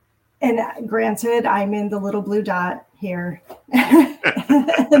And granted, I'm in the little blue dot here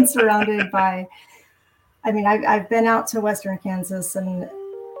and surrounded by, I mean, I've been out to Western Kansas and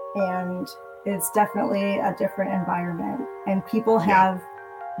it's definitely a different environment and people have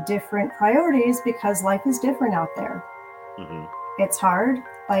different priorities because life is different out there. Mm-hmm. It's hard.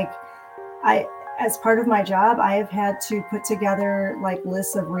 Like as part of my job, I have had to put together like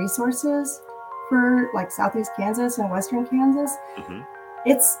lists of resources for like Southeast Kansas and Western Kansas. Mm-hmm.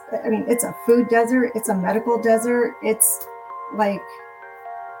 It's a food desert. It's a medical desert. It's like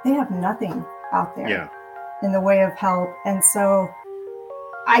they have nothing out there in the way of help. And so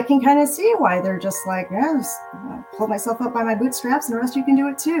I can kind of see why they're just like, just pull myself up by my bootstraps and the rest you can do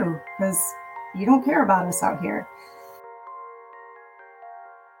it too, because you don't care about us out here.